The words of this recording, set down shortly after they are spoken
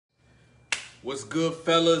What's good,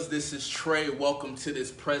 fellas? This is Trey. Welcome to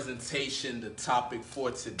this presentation. The topic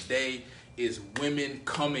for today is women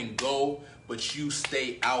come and go, but you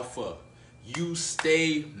stay alpha. You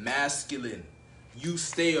stay masculine. You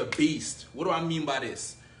stay a beast. What do I mean by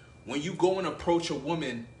this? When you go and approach a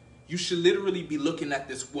woman, you should literally be looking at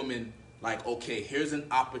this woman like, okay, here's an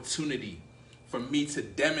opportunity for me to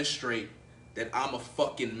demonstrate that I'm a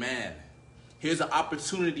fucking man. Here's an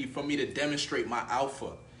opportunity for me to demonstrate my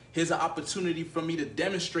alpha. Here's an opportunity for me to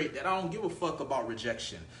demonstrate that I don't give a fuck about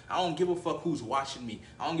rejection. I don't give a fuck who's watching me.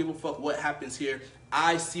 I don't give a fuck what happens here.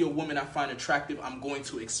 I see a woman I find attractive. I'm going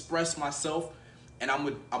to express myself, and I'm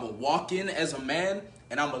gonna walk in as a man,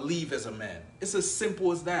 and I'm gonna leave as a man. It's as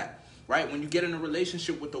simple as that, right? When you get in a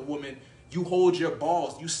relationship with a woman, you hold your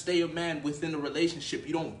balls. You stay a man within the relationship.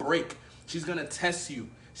 You don't break. She's gonna test you.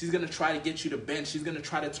 She's gonna try to get you to bend. She's gonna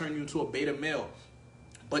try to turn you into a beta male.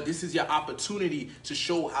 But this is your opportunity to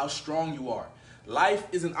show how strong you are. Life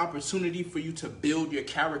is an opportunity for you to build your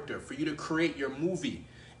character, for you to create your movie.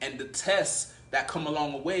 And the tests that come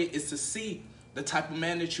along the way is to see the type of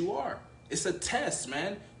man that you are. It's a test,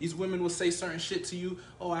 man. These women will say certain shit to you.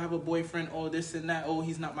 Oh, I have a boyfriend. Oh, this and that. Oh,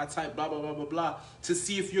 he's not my type. Blah, blah, blah, blah, blah. To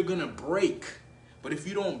see if you're going to break. But if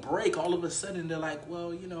you don't break, all of a sudden they're like,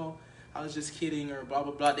 well, you know, I was just kidding or blah,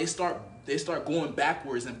 blah, blah. They start going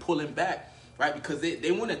backwards and pulling back. Right? Because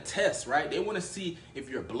they want to test, right? They want to see if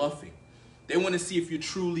you're bluffing. They want to see if you're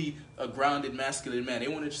truly a grounded masculine man. They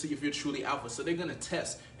want to see if you're truly alpha. So they're going to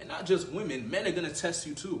test. And not just women, men are going to test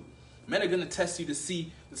you too. Men are going to test you to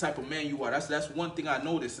see the type of man you are. That's one thing I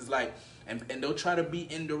noticed is like, and they'll try to be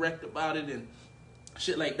indirect about it and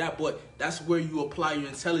shit like that. But that's where you apply your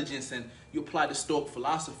intelligence and you apply the Stoic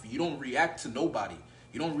philosophy. You don't react to nobody.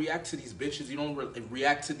 You don't react to these bitches. You don't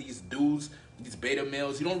react to these dudes, these beta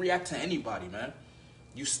males. You don't react to anybody, man.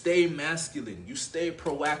 You stay masculine. You stay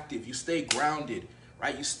proactive. You stay grounded,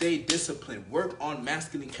 right? You stay disciplined. Work on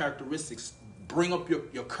masculine characteristics. Bring up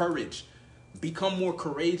your courage. Become more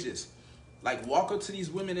courageous. Like, walk up to these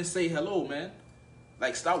women and say hello, man.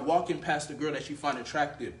 Like, stop walking past the girl that you find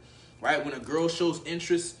attractive, right? When a girl shows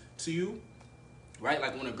interest to you, right?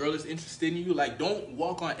 Like when a girl is interested in you, like don't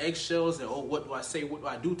walk on eggshells and, oh, what do I say? What do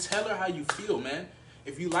I do? Tell her how you feel, man.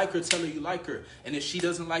 If you like her, tell her you like her. And if she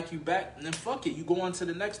doesn't like you back, then fuck it. You go on to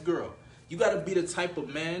the next girl. You got to be the type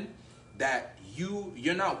of man that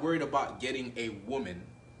you're not worried about getting a woman.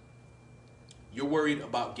 You're worried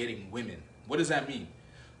about getting women. What does that mean?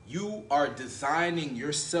 You are designing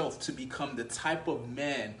yourself to become the type of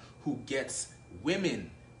man who gets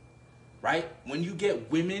women. Right? When you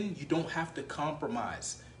get women, you don't have to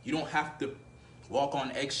compromise. You don't have to walk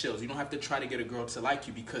on eggshells. You don't have to try to get a girl to like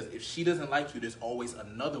you, because if she doesn't like you, there's always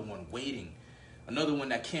another one waiting. Another one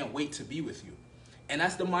that can't wait to be with you. And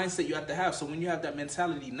that's the mindset you have to have. So when you have that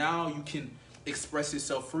mentality, now you can express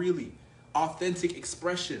yourself freely. Authentic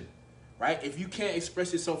expression. Right? If you can't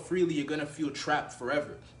express yourself freely, you're going to feel trapped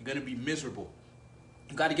forever. You're going to be miserable.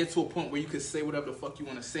 You got to get to a point where you can say whatever the fuck you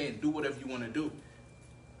want to say and do whatever you want to do.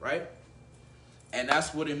 Right? And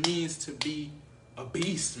that's what it means to be a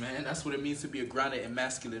beast, man. That's what it means to be a grounded and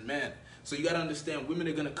masculine man. So you got to understand, women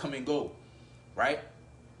are going to come and go, right?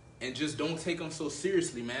 And just don't take them so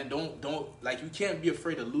seriously, man. Don't like, you can't be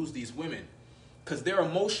afraid to lose these women because they're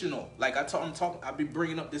emotional. Like I've been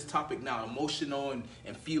bringing up this topic now, emotional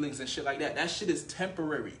and feelings and shit like that. That shit is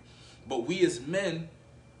temporary. But we as men,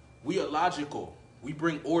 we are logical. We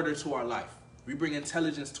bring order to our life. We bring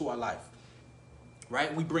intelligence to our life,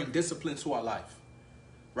 right? We bring discipline to our life.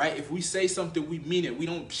 Right? If we say something, we mean it. We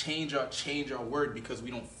don't change our word because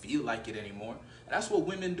we don't feel like it anymore. And that's what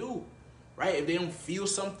women do. Right? If they don't feel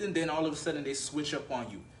something, then all of a sudden they switch up on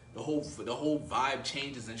you. The whole vibe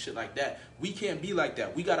changes and shit like that. We can't be like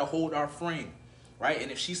that. We got to hold our frame. Right? And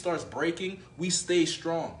if she starts breaking, we stay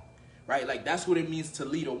strong. Right? Like that's what it means to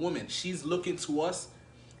lead a woman. She's looking to us.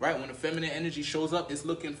 Right? When the feminine energy shows up, it's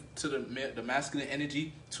looking to the masculine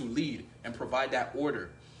energy to lead and provide that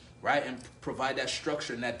order. Right? And provide that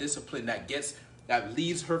structure and that discipline that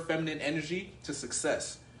leads her feminine energy to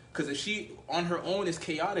success. Because if she on her own is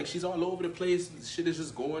chaotic, she's all over the place, shit is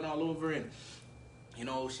just going all over, and you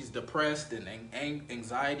know, she's depressed and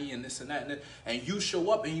anxiety and this and that, and you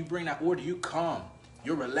show up and you bring that order. You calm,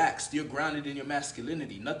 you're relaxed, you're grounded in your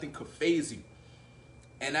masculinity. Nothing could phase you.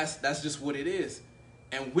 And that's just what it is.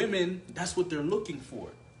 And women, that's what they're looking for.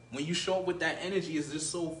 When you show up with that energy, it's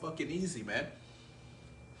just so fucking easy, man.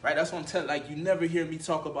 Right? That's what I'm telling. Like, you never hear me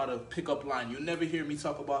talk about a pickup line. You never hear me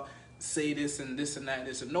talk about say this and this and that and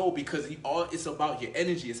this and no, because it's about your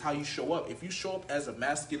energy. It's how you show up. If you show up as a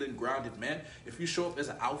masculine, grounded man, if you show up as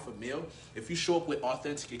an alpha male, if you show up with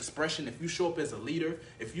authentic expression, if you show up as a leader,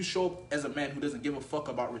 if you show up as a man who doesn't give a fuck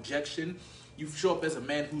about rejection, you show up as a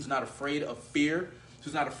man who's not afraid of fear,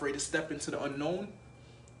 who's not afraid to step into the unknown,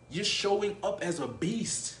 you're showing up as a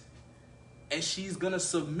beast. And she's gonna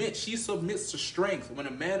submit. She submits to strength. When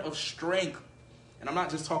a man of strength, and I'm not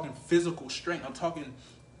just talking physical strength, I'm talking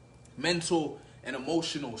mental and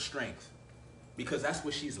emotional strength, because that's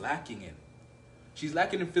what she's lacking in. She's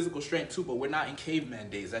lacking in physical strength too, but we're not in caveman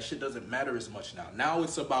days. That shit doesn't matter as much now. Now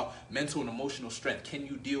it's about mental and emotional strength. Can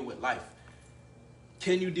you deal with life?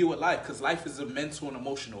 Can you deal with life? Because life is a mental and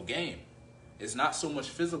emotional game. It's not so much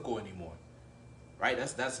physical anymore, right?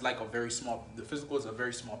 That's like a very small, the physical is a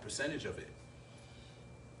very small percentage of it.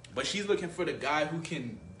 But she's looking for the guy who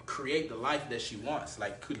can create the life that she wants,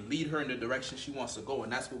 like could lead her in the direction she wants to go,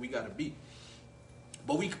 and that's what we gotta be.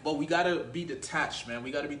 But we gotta be detached, man.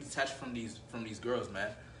 We gotta be detached from these girls, man.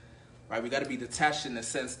 Right? We gotta be detached in the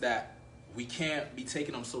sense that we can't be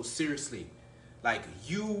taking them so seriously. Like,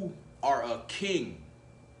 you are a king.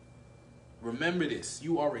 Remember this.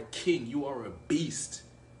 You are a king. You are a beast.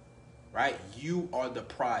 Right? You are the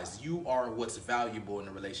prize. You are what's valuable in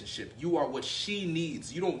a relationship. You are what she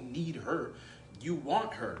needs. You don't need her. You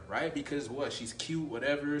want her, right? Because what? She's cute,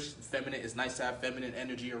 whatever. She's feminine. It's nice to have feminine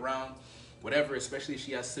energy around. Whatever, especially if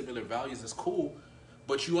she has similar values, it's cool.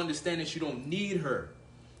 But you understand that you don't need her,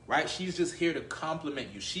 right? She's just here to compliment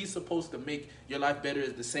you. She's supposed to make your life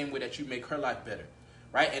better the same way that you make her life better,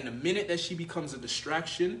 right? And the minute that she becomes a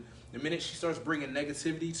distraction, the minute she starts bringing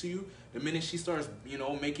negativity to you, the minute she starts, you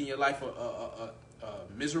know, making your life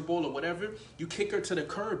miserable or whatever, you kick her to the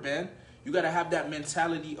curb, man. You got to have that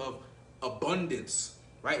mentality of abundance,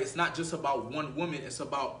 right? It's not just about one woman. It's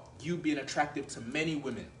about you being attractive to many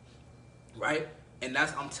women, right? And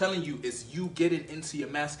that's, I'm telling you, it's you getting into your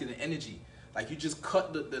masculine energy. Like, you just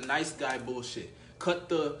cut the nice guy bullshit. Cut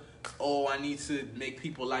the, oh, I need to make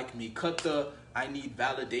people like me. Cut the, I need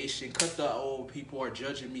validation. Cut the, oh, people are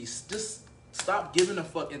judging me. Just stop giving a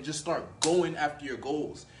fuck and just start going after your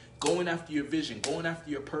goals. Going after your vision. Going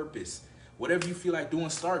after your purpose. Whatever you feel like doing,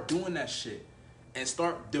 start doing that shit. And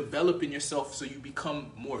start developing yourself so you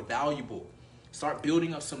become more valuable. Start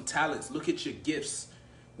building up some talents. Look at your gifts.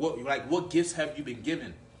 What gifts have you been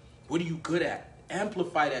given? What are you good at?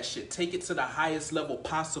 Amplify that shit. Take it to the highest level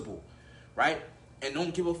possible, right? And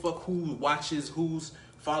don't give a fuck who watches, who's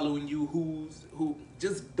following you, who.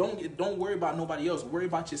 Just don't worry about nobody else. Worry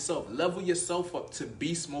about yourself. Level yourself up to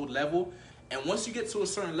beast mode level. And once you get to a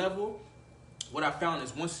certain level, what I found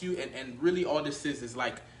is once you and really all this is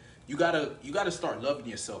like you gotta start loving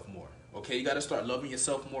yourself more. Okay, you got to start loving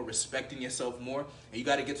yourself more, respecting yourself more, and you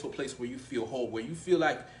got to get to a place where you feel whole, where you feel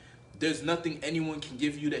like there's nothing anyone can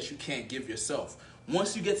give you that you can't give yourself.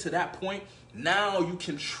 Once you get to that point, now you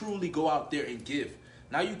can truly go out there and give.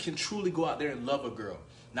 Now you can truly go out there and love a girl.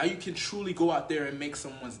 Now you can truly go out there and make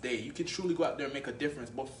someone's day. You can truly go out there and make a difference.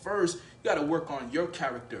 But first, you got to work on your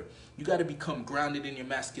character. You got to become grounded in your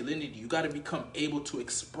masculinity. You got to become able to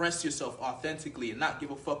express yourself authentically and not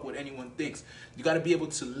give a fuck what anyone thinks. You got to be able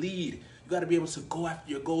to lead. You got to be able to go after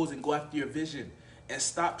your goals and go after your vision. And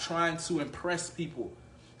stop trying to impress people.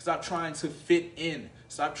 Stop trying to fit in.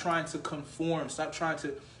 Stop trying to conform. Stop trying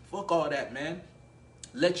to... Fuck all that, man.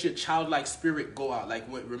 Let your childlike spirit go out. Like,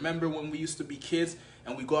 remember when we used to be kids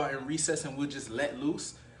and we go out in recess and we'll just let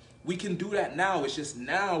loose? We can do that now. It's just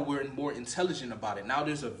now we're more intelligent about it. Now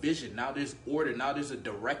there's a vision. Now there's order. Now there's a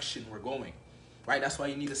direction we're going, right? That's why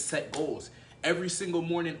you need to set goals. Every single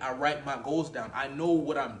morning I write my goals down. I know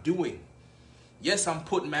what I'm doing. Yes, I'm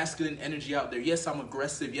putting masculine energy out there. Yes, I'm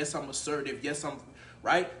aggressive. Yes, I'm assertive. Yes, I'm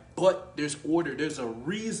right. But there's order. There's a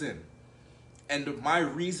reason. And my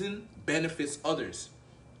reason benefits others.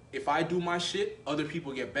 If I do my shit, other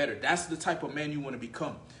people get better. That's the type of man you want to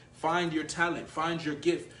become. Find your talent. Find your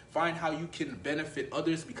gift. Find how you can benefit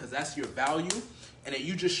others because that's your value. And then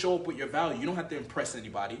you just show up with your value. You don't have to impress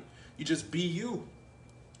anybody. You just be you.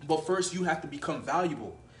 But first, you have to become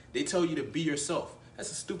valuable. They tell you to be yourself. That's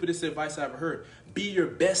the stupidest advice I ever heard. Be your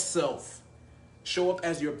best self. Show up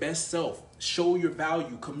as your best self. Show your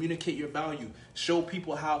value. Communicate your value. Show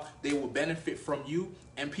people how they will benefit from you.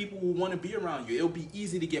 And people will want to be around you. It'll be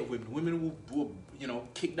easy to get women. Women will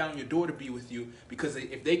kick down your door to be with you. Because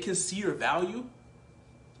if they can see your value,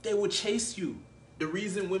 they will chase you. The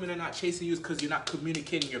reason women are not chasing you is because you're not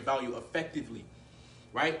communicating your value effectively.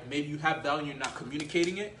 Right? Maybe you have value and you're not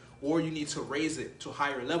communicating it. Or you need to raise it to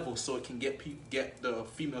higher levels so it can get the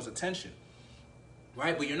female's attention.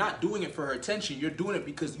 right? But you're not doing it for her attention. You're doing it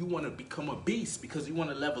because you want to become a beast, because you want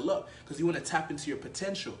to level up, because you want to tap into your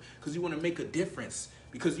potential, because you want to make a difference,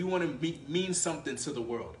 because you want to mean something to the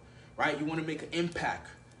world, right? You want to make an impact,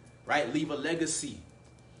 right? Leave a legacy,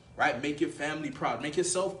 right? Make your family proud, make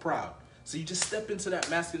yourself proud. So you just step into that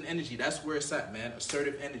masculine energy. That's where it's at, man.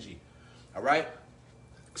 Assertive energy, all right?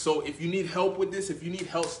 So if you need help with this, if you need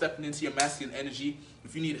help stepping into your masculine energy,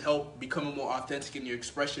 if you need help becoming more authentic in your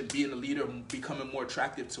expression, being a leader, becoming more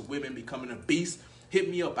attractive to women, becoming a beast, hit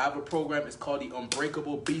me up. I have a program. It's called the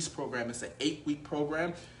Unbreakable Beast Program. It's an 8-week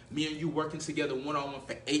program. Me and you working together one-on-one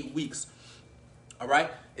for 8 weeks. All right?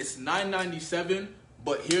 It's $9.97,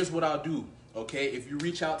 but here's what I'll do, okay? If you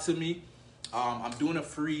reach out to me, I'm doing a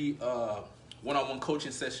free one-on-one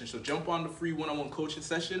coaching session. So jump on the free one-on-one coaching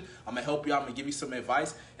session. I'm going to help you out. I'm going to give you some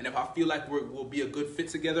advice. And if I feel like we'll be a good fit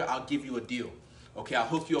together, I'll give you a deal. Okay, I'll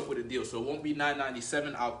hook you up with a deal. So it won't be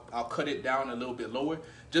 $9.97. I'll cut it down a little bit lower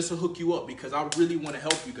just to hook you up, because I really want to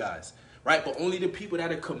help you guys, right? But only the people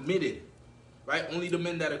that are committed, right? Only the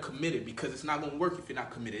men that are committed, because it's not going to work if you're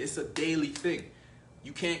not committed. It's a daily thing.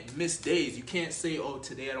 You can't miss days. You can't say, oh,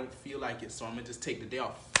 today I don't feel like it, so I'm going to just take the day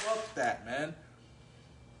off. Fuck that, man.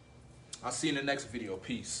 I'll see you in the next video.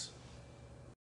 Peace.